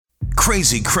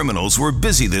Crazy criminals were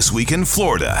busy this week in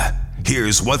Florida.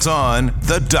 Here's what's on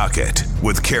The Docket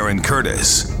with Karen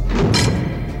Curtis.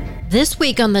 This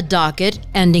week on The Docket,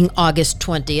 ending August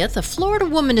 20th, a Florida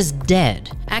woman is dead,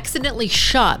 accidentally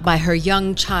shot by her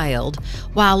young child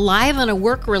while live on a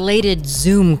work-related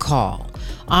Zoom call.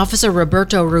 Officer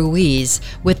Roberto Ruiz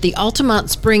with the Altamont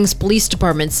Springs Police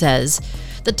Department says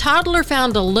the toddler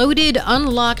found a loaded,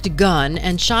 unlocked gun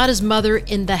and shot his mother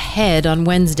in the head on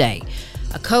Wednesday.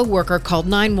 A co-worker called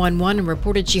 911 and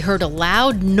reported she heard a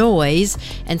loud noise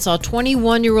and saw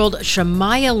 21-year-old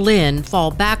Shamaya Lynn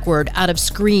fall backward out of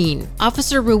screen.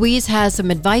 Officer Ruiz has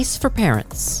some advice for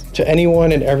parents. To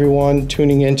anyone and everyone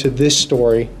tuning into this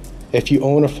story, if you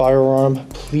own a firearm,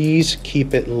 please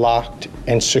keep it locked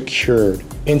and secured.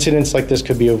 Incidents like this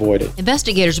could be avoided.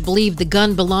 Investigators believe the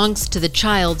gun belongs to the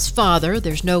child's father.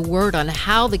 There's no word on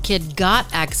how the kid got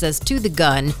access to the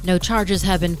gun. No charges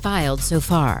have been filed so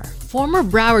far. Former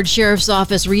Broward Sheriff's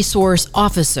Office resource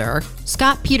officer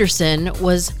Scott Peterson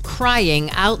was crying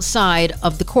outside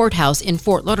of the courthouse in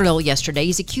Fort Lauderdale yesterday.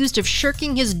 He's accused of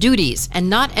shirking his duties and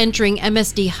not entering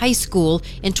MSD High School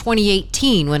in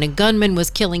 2018 when a gunman was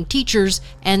killing teachers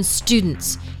and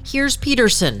students. Here's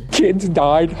Peterson. Kids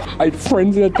died. I had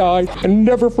friends that died. And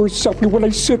never for a second would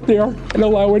I sit there and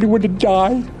allow anyone to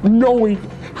die knowing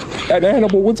an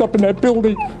animal was up in that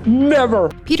building. Never.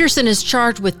 Peterson is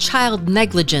charged with child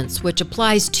negligence, which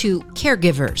applies to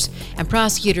caregivers. And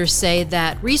prosecutors say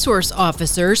that resource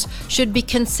officers should be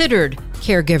considered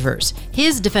caregivers.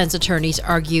 His defense attorneys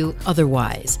argue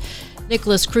otherwise.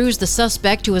 Nicholas Cruz, the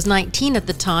suspect who was 19 at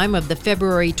the time of the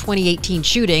February 2018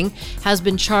 shooting, has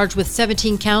been charged with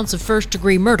 17 counts of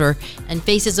first-degree murder and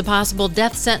faces a possible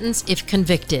death sentence if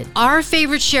convicted. Our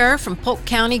favorite sheriff from Polk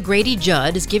County, Grady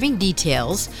Judd, is giving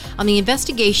details on the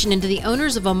investigation into the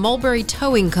owners of a Mulberry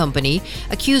towing company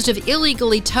accused of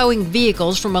illegally towing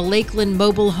vehicles from a Lakeland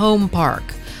mobile home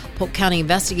park. Polk County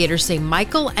investigators say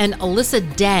Michael and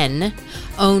Alyssa Den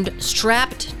owned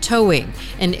Strapped Towing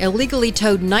and illegally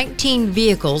towed 19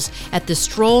 vehicles at the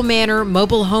Stroll Manor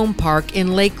mobile home park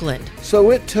in Lakeland.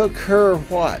 So it took her,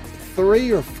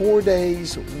 3 or 4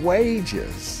 days'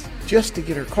 wages just to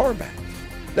get her car back.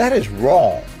 That is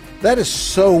wrong. That is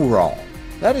so wrong.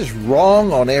 That is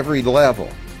wrong on every level.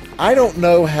 I don't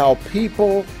know how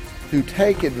people who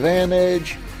take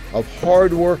advantage of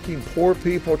hardworking poor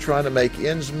people trying to make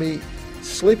ends meet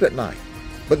sleep at night,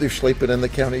 but they're sleeping in the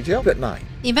county jail at night.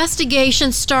 The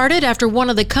investigation started after one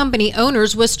of the company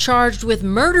owners was charged with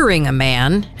murdering a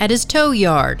man at his tow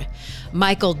yard.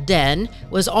 Michael Den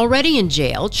was already in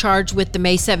jail, charged with the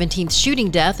May 17th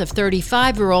shooting death of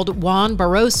 35-year-old Juan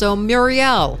Barroso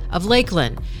Muriel of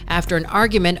Lakeland after an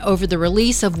argument over the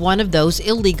release of one of those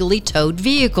illegally towed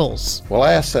vehicles. Well,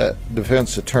 I asked that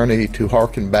defense attorney to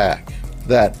hearken back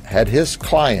that had his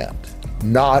client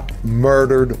not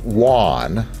murdered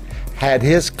Juan, had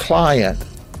his client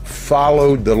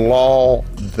followed the law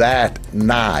that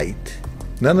night,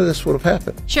 none of this would have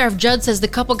happened. Sheriff Judd says the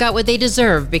couple got what they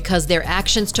deserved because their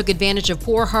actions took advantage of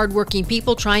poor, hardworking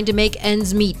people trying to make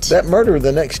ends meet. That murder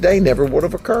the next day never would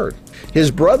have occurred. His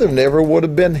brother never would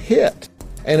have been hit.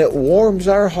 And it warms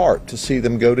our heart to see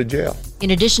them go to jail. In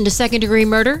addition to second-degree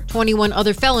murder, 21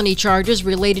 other felony charges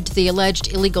related to the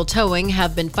alleged illegal towing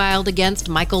have been filed against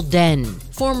Michael Den.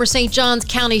 Former St. Johns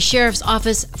County Sheriff's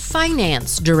Office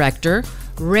Finance Director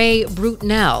Ray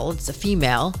Brutnell, it's a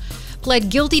female, pled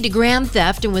guilty to grand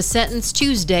theft and was sentenced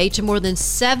Tuesday to more than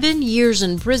 7 years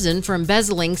in prison for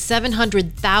embezzling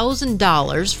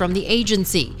 $700,000 from the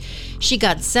agency. She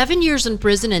got 7 years in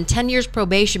prison and 10 years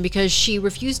probation because she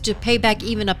refused to pay back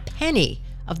even a penny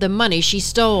of the money she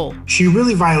stole. She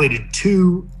really violated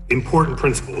two important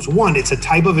principles. One, it's a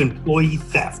type of employee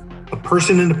theft. A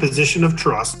person in a position of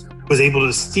trust was able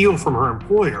to steal from her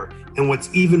employer. And what's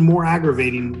even more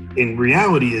aggravating in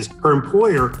reality is her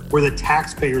employer were the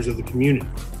taxpayers of the community.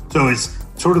 So it's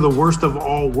sort of the worst of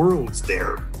all worlds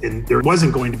there. And there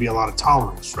wasn't going to be a lot of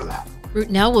tolerance for that.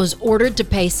 Brutnell was ordered to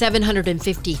pay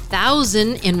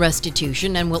 $750,000 in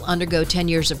restitution and will undergo 10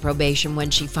 years of probation when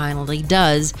she finally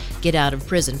does get out of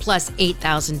prison, plus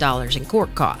 $8,000 in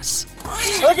court costs.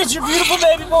 Look at your beautiful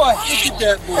baby boy. Look at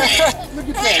that boy. Look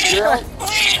at that, girl.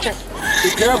 Be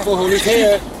careful on his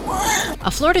head. A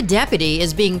Florida deputy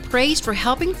is being praised for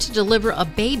helping to deliver a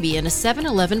baby in a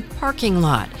 7-Eleven parking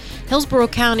lot. Hillsborough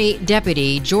County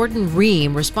Deputy Jordan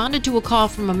Ream responded to a call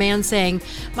from a man saying,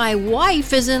 "My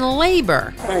wife is in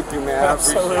labor." Thank you, man. I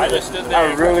appreciate it.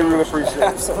 I really appreciate it.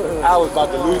 Absolutely. I was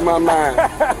about to lose my mind.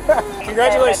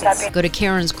 Congratulations. Go to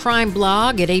Karen's crime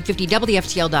blog at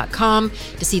 850WFTL.com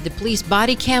to see the police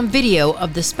body cam video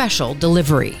of the special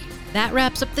delivery. That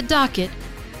wraps up the docket.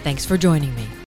 Thanks for joining me.